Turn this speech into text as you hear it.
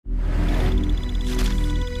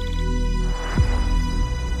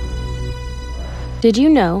Did you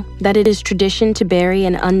know that it is tradition to bury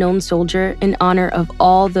an unknown soldier in honor of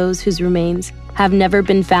all those whose remains have never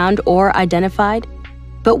been found or identified?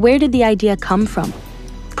 But where did the idea come from?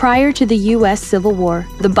 Prior to the U.S. Civil War,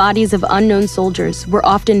 the bodies of unknown soldiers were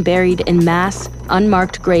often buried in mass,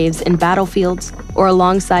 unmarked graves in battlefields or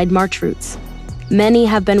alongside march routes. Many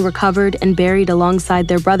have been recovered and buried alongside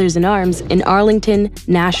their brothers in arms in Arlington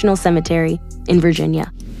National Cemetery in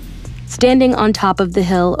Virginia. Standing on top of the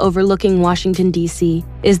hill overlooking Washington, D.C.,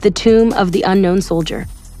 is the Tomb of the Unknown Soldier,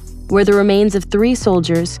 where the remains of 3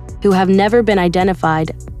 soldiers who have never been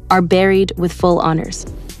identified are buried with full honors.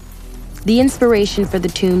 The inspiration for the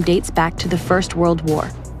tomb dates back to the First World War,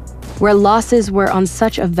 where losses were on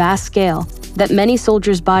such a vast scale that many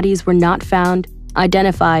soldiers' bodies were not found,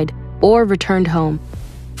 identified, or returned home.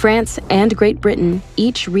 France and Great Britain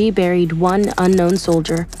each reburied one unknown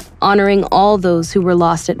soldier, honoring all those who were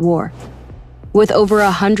lost at war. With over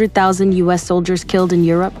 100,000 U.S. soldiers killed in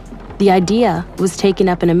Europe, the idea was taken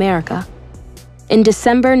up in America. In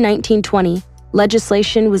December 1920,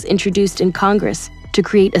 legislation was introduced in Congress to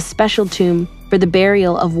create a special tomb for the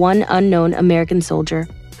burial of one unknown American soldier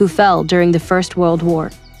who fell during the First World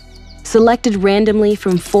War. Selected randomly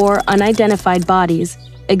from 4 unidentified bodies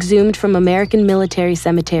exhumed from American military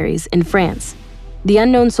cemeteries in France, the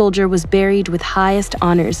unknown soldier was buried with highest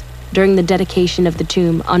honors during the dedication of the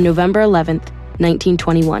tomb on November 11,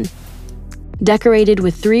 1921. Decorated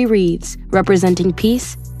with 3 wreaths representing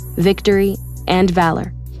peace, victory, and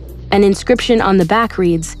valor. An inscription on the back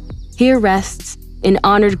reads, "Here rests, in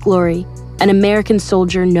honored glory, an American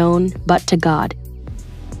soldier known but to God."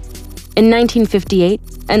 In 1958,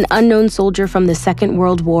 an unknown soldier from the Second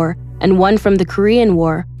World War and one from the Korean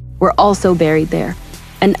War were also buried there.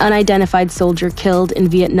 An unidentified soldier killed in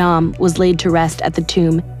Vietnam was laid to rest at the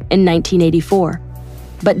tomb in 1984.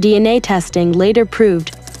 But DNA testing later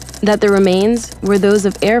proved that the remains were those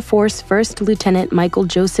of Air Force First Lieutenant Michael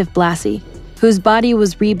Joseph Blassie, whose body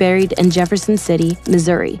was reburied in Jefferson City,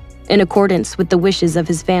 Missouri, in accordance with the wishes of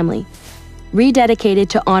his family. Rededicated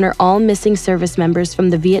to honor all missing service members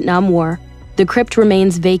from the Vietnam War, the crypt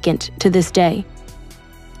remains vacant to this day.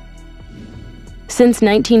 Since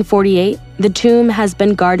 1948, the tomb has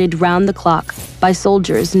been guarded round the clock by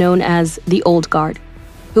soldiers known as the Old Guard,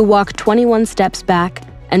 who walk 21 steps back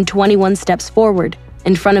and 21 steps forward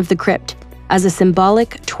in front of the crypt as a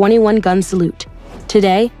symbolic 21-gun salute.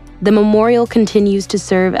 Today, the memorial continues to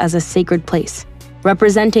serve as a sacred place,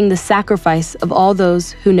 representing the sacrifice of all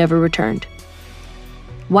those who never returned.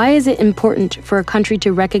 Why is it important for a country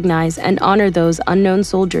to recognize and honor those unknown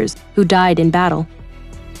soldiers who died in battle?